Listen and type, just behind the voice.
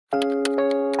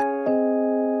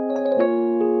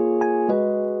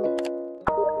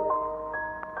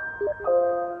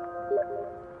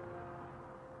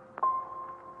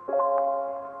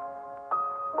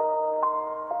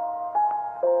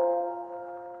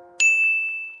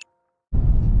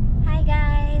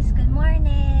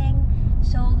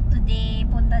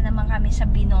Sa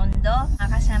Binondo,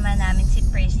 kasama namin si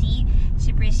Prissy.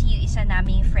 Si Prissy yung isa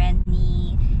naming friend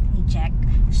ni Jack.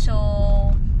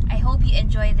 So, I hope you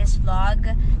enjoy this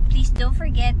vlog. Please don't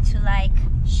forget to like,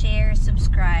 share,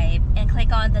 subscribe, and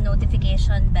click on the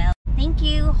notification bell. Thank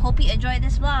you. Hope you enjoy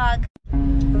this vlog.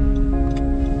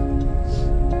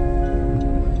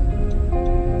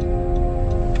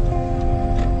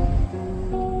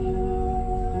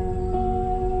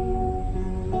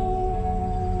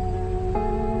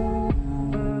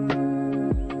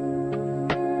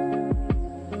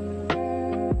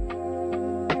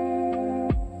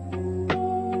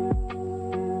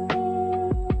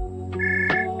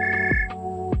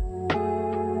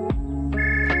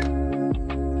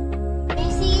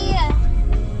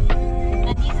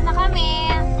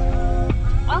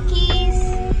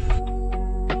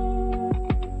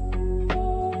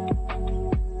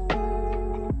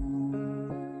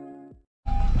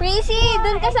 Prissy,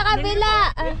 dun ka sa kabila.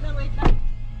 Wait lang.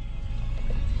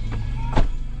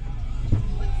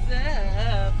 What's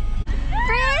up?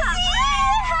 Prissy!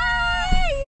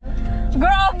 Hi!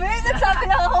 Grabe, nagsabi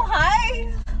lang ako hi.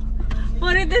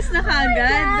 Marites na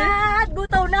kagad.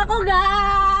 Gutom na ako,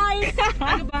 guys.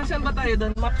 Ano ba? Saan ba tayo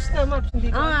doon? Maps na, maps. Hindi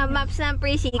ko nga, maps na,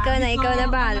 Prissy. Ikaw na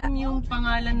bahala. Alam yung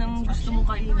pangalan ng gusto mong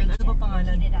kainan. Ano ba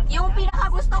pangalan? Yung pinaka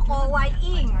gusto ko, Wai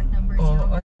Ying.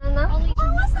 Oo. Ano?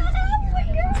 Masarap!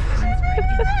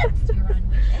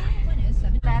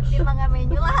 Lahat yung mga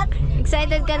menu, lahat.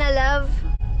 Excited ka na, love?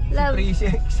 Love. Si Prissy,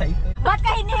 excited. Ba't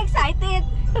ka hindi excited?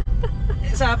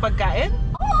 Sa pagkain?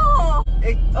 Oo!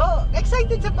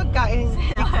 Excited sa pagkain.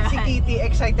 Si Kitty,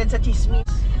 excited sa chismis.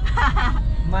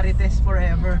 Marites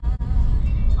forever.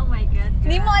 Oh my God.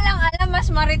 Hindi mo alam, mas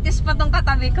marites pa tong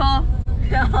katabi ko.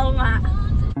 Oo nga.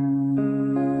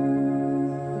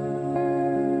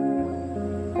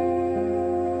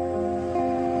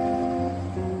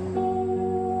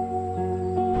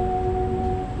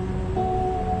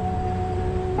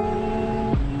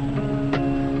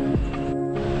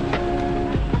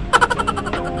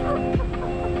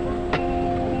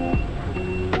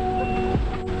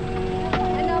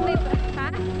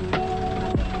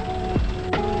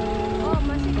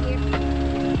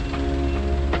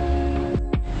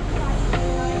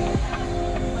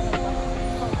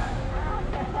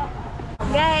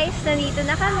 Guys, nandito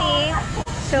na kami.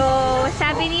 So,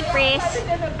 sabi ni Pris,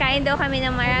 kain daw kami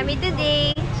ng marami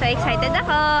today. So, excited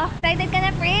ako. Excited ka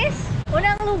na, Pris?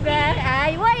 Unang lugar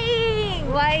ay Wai Ying!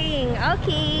 Wai Ying,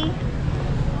 okay.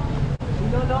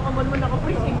 Niloloko man ako,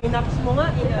 Prissy. Inaps mo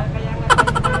nga. Kaya nga.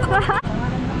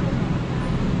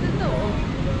 Totoo.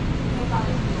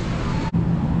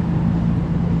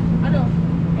 Ano?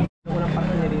 Walang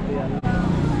parang nilito yan.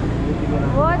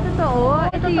 Wow,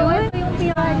 totoo. Ito yun. Ito yung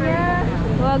pila niya.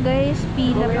 Wow guys,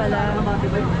 pila pala.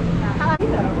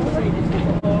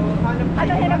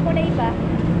 Ano hirap mo na iba?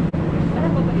 Ano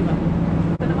ba ba iba?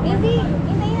 Hindi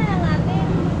na lang natin.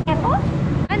 Eto?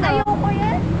 Ano? Ayoko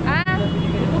yan.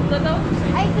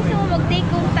 Ay, gusto mo mag-take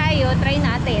home tayo, try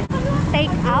natin.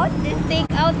 Take out?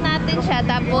 Take out natin siya,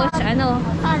 tapos ano?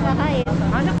 Kain.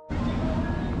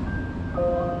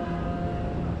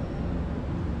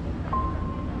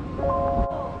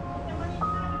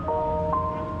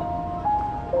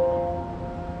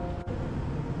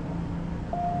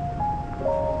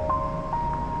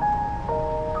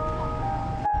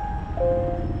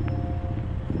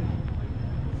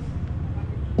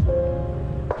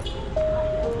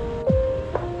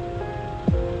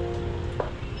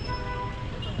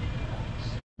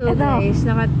 So guys,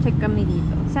 naka-check kami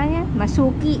dito. Saan yan?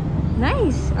 Masuki.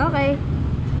 Nice. Okay.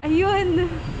 Ayun.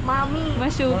 Mami.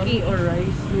 Masuki. Or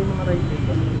rice. Yung mga rice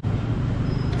dito.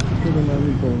 Ito na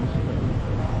mami ko.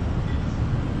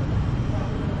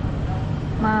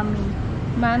 Mami.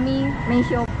 Mami, may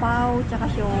siopaw, tsaka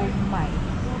siomay.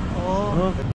 Oh.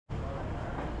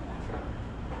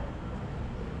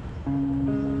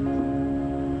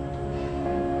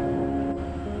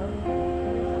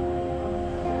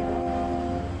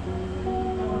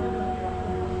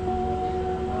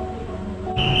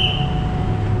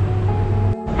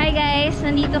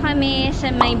 Nandito kami sa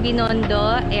may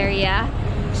Binondo area.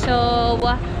 So,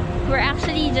 we're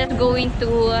actually just going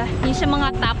to yung sa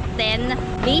mga top 10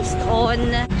 based on.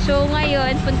 So,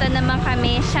 ngayon, punta naman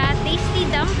kami sa Tasty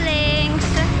Dumplings.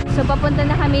 So, papunta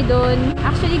na kami doon.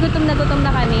 Actually, gutom na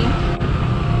kami.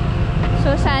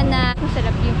 So, sana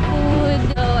masarap yung food.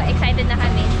 So, excited na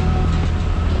kami.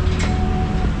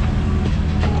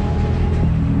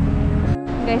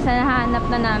 Guys, nahanap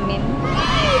na namin.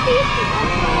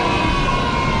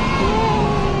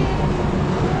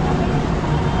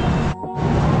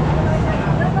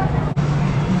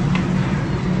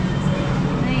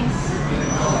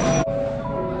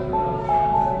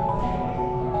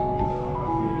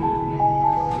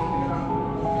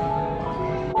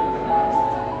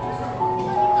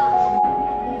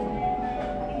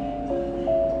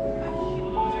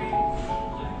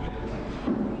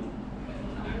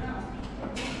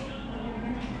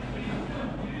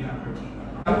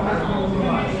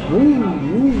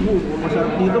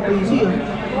 Masarap dito, Prisy ah.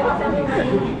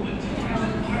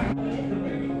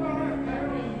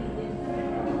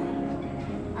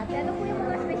 Ate, ano po yung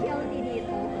mga specialty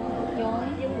dito?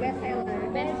 Yung bestseller.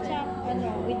 Porkchop,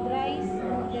 with rice,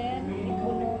 noodle,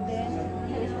 ito noodle,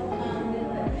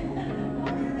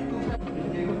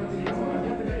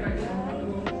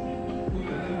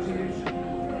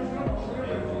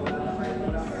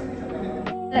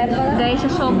 Guys,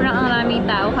 sa sobrang maraming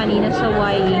tao kanina sa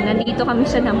Wai Ying, nandito kami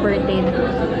sa number 10.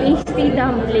 Tasty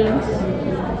dumplings.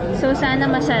 So, sana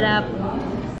masarap.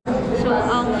 So,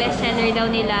 ang bestseller daw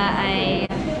nila ay...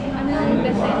 Ano yung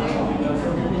bestseller?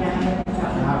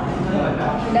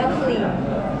 Dumpling.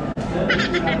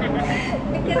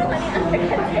 Nagkiro ka ni Ate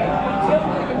kasi yung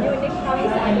unique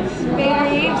noise. Spare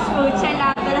ribs, food sa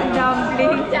lahat ng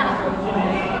dumpling.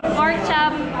 Pork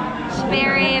chop,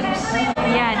 spare ribs.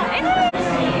 Yan.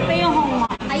 ito yung Hongma.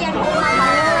 Ayan, Hongma.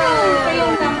 Ito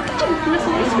yung dumpling.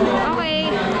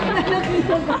 Okay.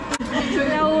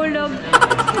 Nahulog.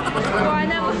 Kuha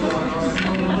na mo.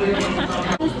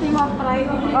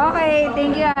 Okay,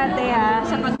 thank you ate ha,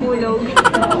 sa pagkulog.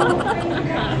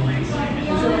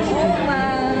 Hongma.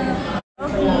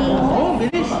 Okay. Oh,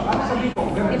 bilis.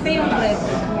 Ito yung bread.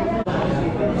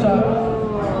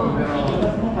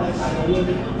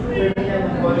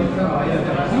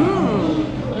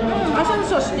 Asan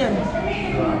sauce niyan?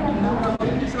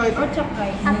 Porkchop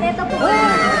rice. Ate, ito po.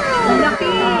 Ang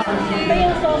laki. Ito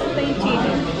yung sauce, ito yung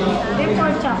chili. Ito yung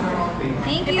porkchop.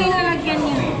 Thank Ito you. yung lalagyan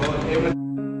niya.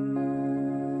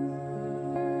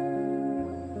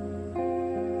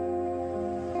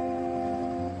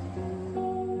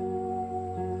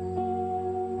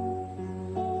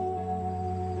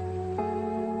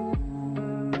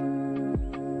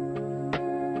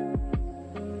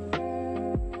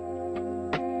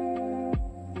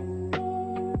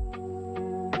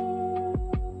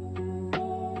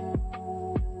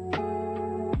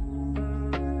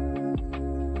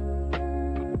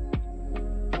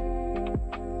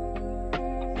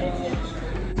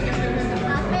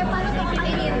 Ate, paano ito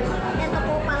kainin? Ito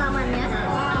po palaman niya.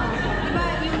 Diba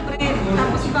yung bread,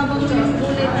 tapos ibabaw mo yung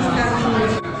ulit, tapos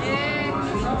garnish.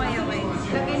 Okay.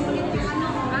 Lagay mo ulit yung ano.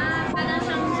 Parang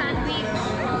siyang sandwich.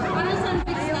 Parang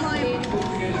sandwich na din.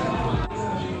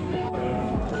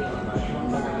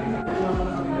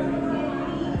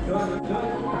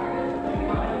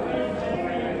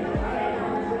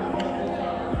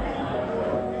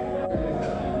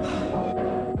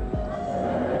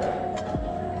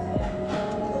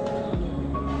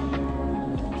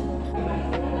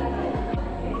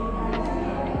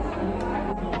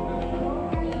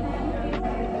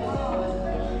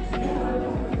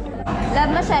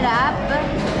 Love, masarap.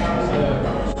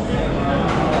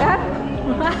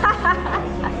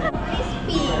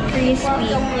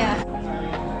 Crispy. Yeah.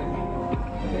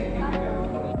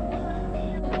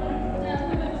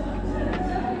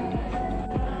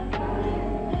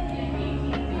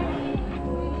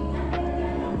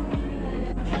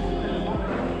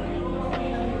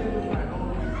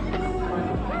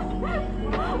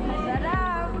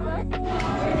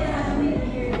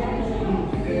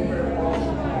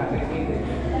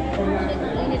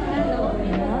 Init na, no?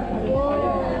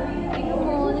 Wow! Tingnan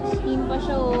mo, nag-steam pa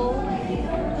siya, oh.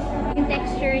 Yung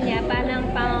texture niya, parang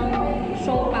pang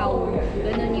siopaw.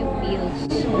 Ganun yung feels.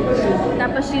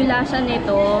 Tapos yung lasa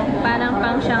nito, parang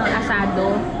pang siyang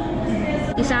asado.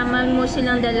 Isama mo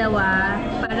silang dalawa,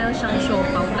 parang siyang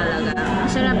siopaw talaga.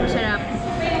 Masarap, masarap.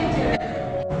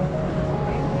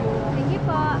 Thank you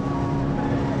po.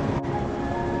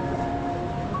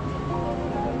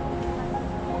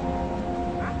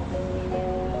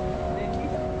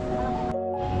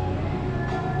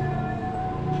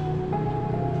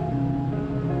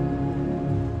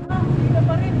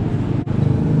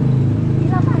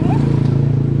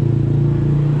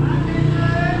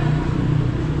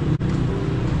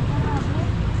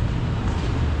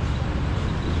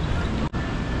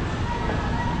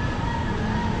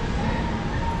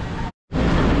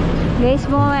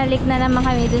 Balik na naman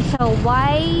kami dun sa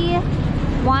Wai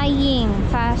Ying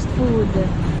Fastfood.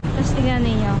 Tapos tingnan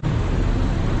ninyo.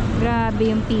 Grabe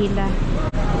yung pila.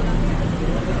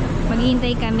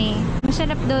 Maghihintay kami.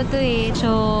 Masarap daw to eh.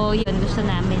 So, yun. Gusto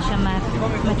namin siya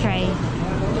ma-try.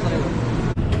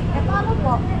 Ito ano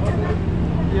po?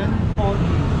 Yan po.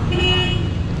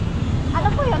 Ano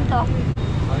po yun to?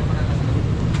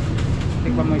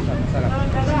 Tikman mo isa. Masarap.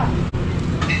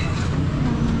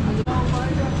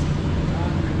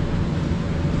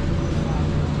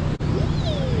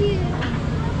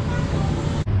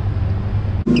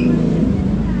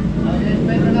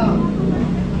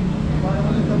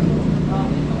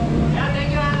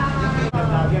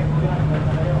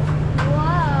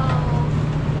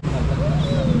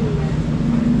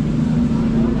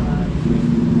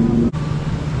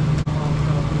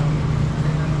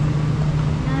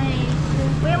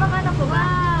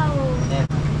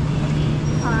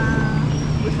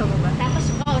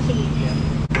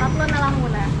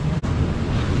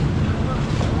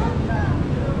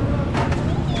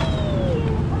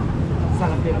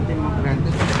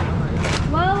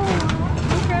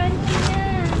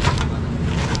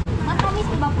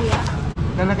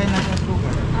 Lalagay na sa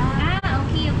sugar.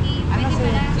 Okay. Pwede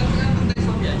pala.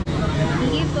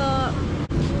 Sige po.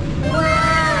 Wow!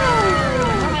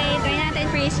 Okay, try natin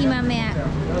Tracy mamaya.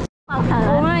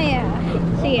 Oo nga eh.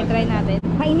 Sige, try natin.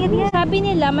 Mainit yan. Sabi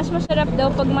nila, mas masarap daw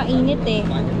pag mainit eh.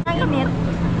 Mainit?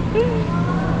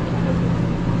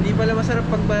 Hindi pala masarap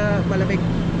pag malamig.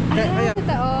 Kaya,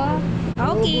 Totoo.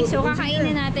 Okay, so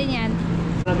kakainin natin yan.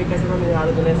 malamig kasi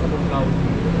maminalo doon sa Bungkaw.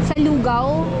 Sa lugaw?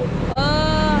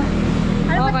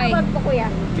 Ano ba Okay. tawag po kuya?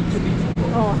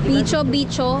 Oh,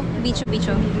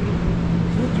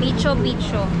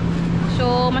 Bicho.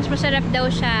 So, mas masarap daw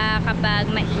siya kapag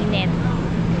mainit.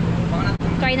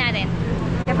 Try natin.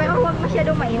 kaya pero huwag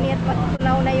masyadong mainit.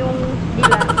 Patunaw na yung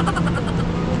dila.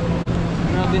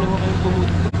 Grabe naman kayong food.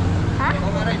 Ha?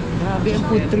 Grabe ang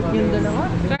food trip yung dalawa.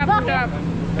 Sarap.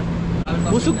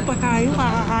 Busog pa tayo,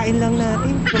 kakakain lang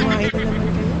natin. Kumain na naman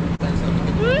kayo.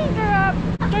 Sarap.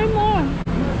 Try mo.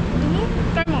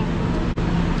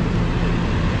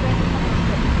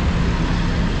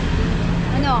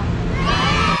 Ano?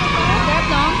 Sarap,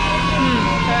 no?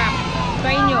 Sarap.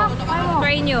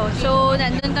 Try nyo. So,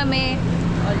 nandun kami.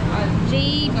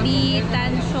 JB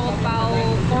Tan Siopao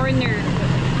Corner.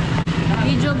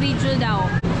 Video daw.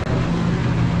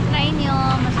 Try nyo.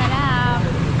 Masarap.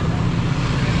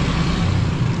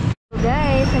 So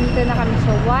guys, nandito na kami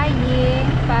sa Wai Ying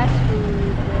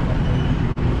Fastfood.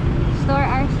 Store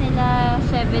hours nila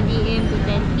 7 AM to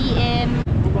 10 PM.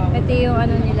 Ito yung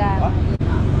ano nila.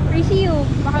 Preview.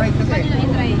 Baka nyo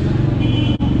i-try.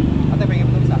 Ate,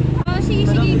 pahingin mo isa. Oh, sige.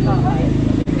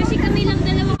 Kasi kami lang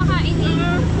dalawa kakain eh.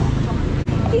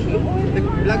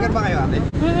 Vlogger ba kayo, ate?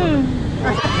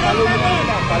 Follow mo lang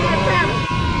sila.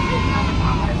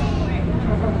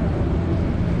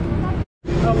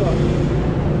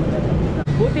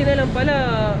 Buti na lang pala,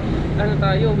 ano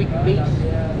tayo, weekdays.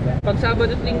 Pag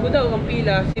Sabado at Linggo daw, ang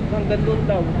pila, hanggang doon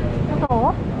daw. Totoo?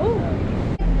 Oh,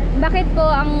 Bakit po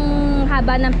ang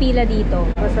haba ng pila dito?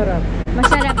 masarap.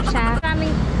 Masarap siya.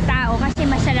 Maraming tao kasi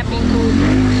masarap yung food.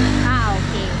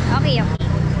 Okay.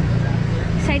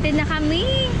 Excited na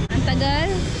kami. Ang tagal.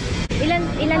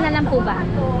 Ilan na lang po ba?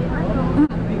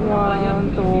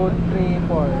 1, 2, 3,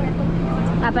 4.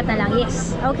 Apat na lang.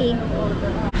 Yes. Okay.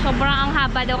 Sobrang ang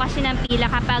haba daw kasi ng pila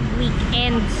kapag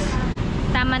weekends.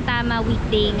 Tama-tama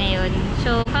weekday ngayon.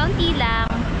 So, kaunti lang.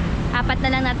 Apat na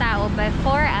lang na tao but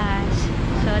for us.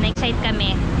 So, na-excite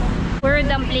kami. Puro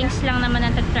dumplings lang naman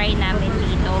ang try namin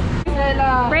dito.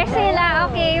 Priscilla!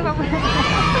 Okay.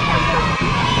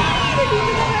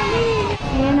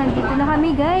 Ayan, nandito na kami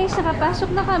guys. Nakapasok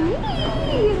na kami.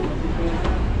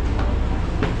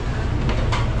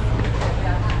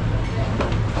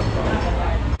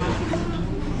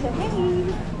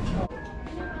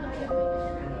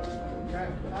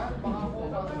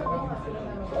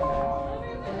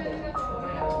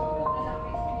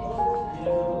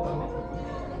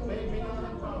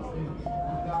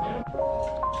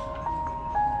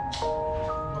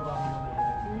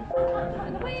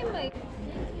 Ano ba yung mic?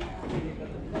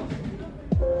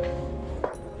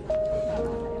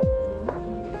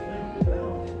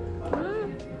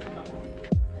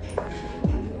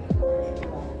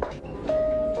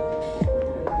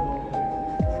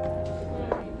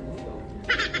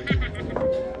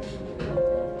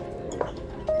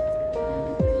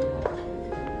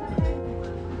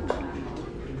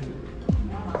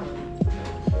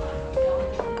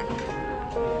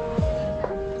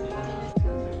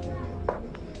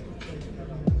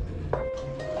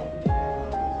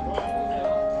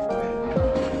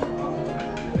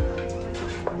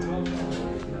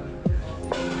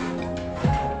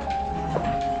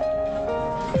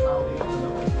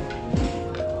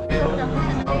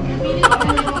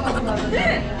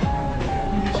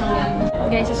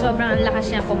 Guys, sa sobrang lakas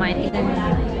niya kumain. Tignan niyo.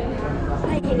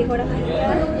 Ay, hindi ko na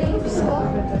kaya. Diyos ko.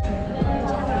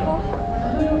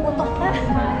 Sabi ko, putok na.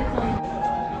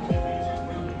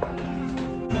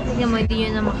 Tignan mo, hindi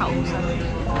yun na makausap.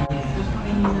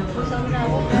 Usap na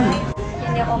ako, guys.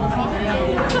 Hindi ako makaintindihan.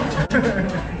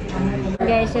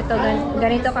 Guys, ito,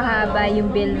 ganito kahaba yung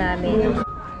bill namin.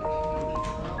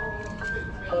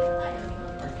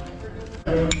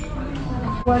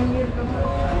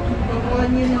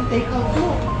 One year ng take-out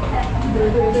mo.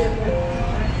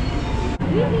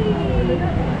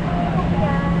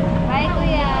 Hi,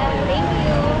 Kuya. Thank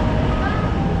you.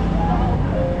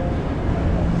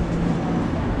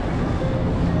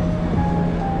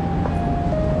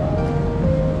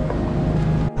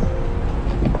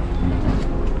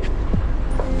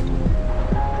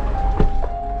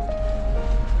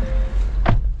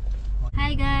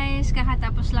 Hi guys,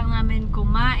 kakatapos lang namin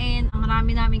kumain. Ang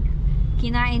marami namin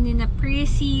kinain ni na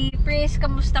Prissy. Pris,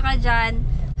 kamusta ka dyan?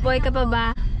 Boy ka pa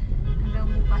ba? Hanggang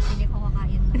bukas, hindi ko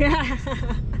kakain.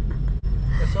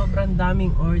 Sobrang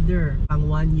daming order. Pang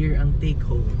 1 year ang take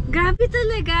home. Grabe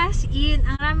talaga, as in.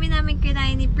 Ang rami namin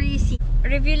kinain ni Prissy.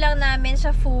 Review lang namin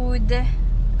sa food.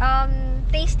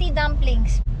 Tasty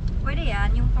dumplings. Pwede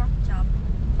yan, yung porkchop.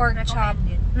 Porkchop.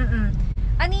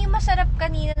 Ano yung masarap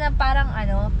kanina na parang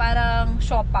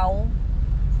siopaw?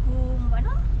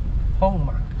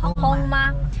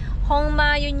 Hongma.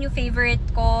 Hongma, yun yung favorite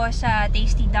ko sa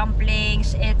tasty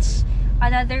dumplings. It's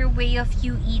another way of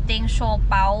you eating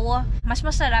siopaw. Mas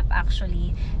masarap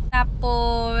actually.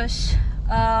 Tapos,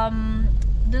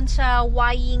 dun sa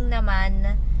Wai Ying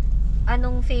naman,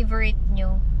 anong favorite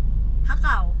nyo?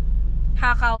 Hakaw.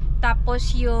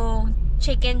 Tapos yung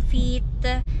chicken feet.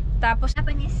 Tapos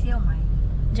Japanese siomai.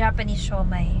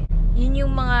 Yun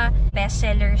yung mga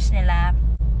bestsellers nila.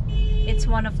 It's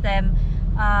one of them.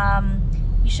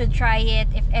 You should try it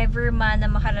if ever man na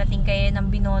makarating kayo ng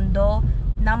Binondo.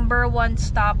 Number 1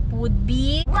 stop would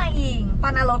be Wai Ying.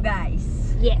 Panalo,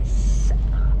 guys. yes.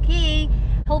 Okay.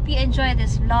 Hope you enjoy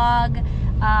this vlog.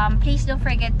 Please don't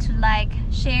forget to like,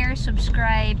 share,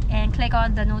 subscribe, and click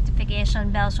on the notification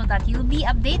bell so that you'll be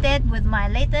updated with my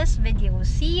latest videos.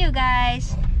 See you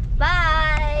guys.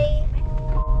 Bye.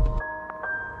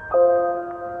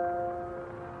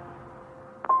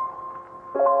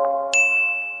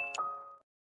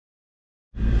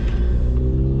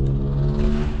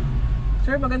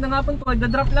 Sir, magandang hapon po.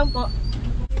 Nagda-drop lang po.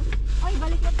 Ay,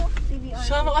 balik na to. CVR.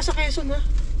 Sama ka sa Quezon, ha?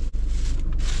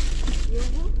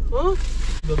 Huh?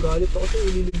 Gagalit ako sa'yo.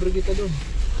 Ililibre kita doon.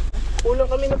 Kulang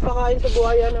kami nagpakain sa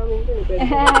buhaya namin doon.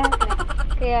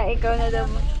 Kaya ikaw na daw.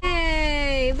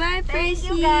 Hey! Bye, Thank Prissy!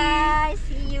 you, guys.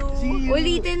 See you. See you.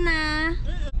 Ulitin na!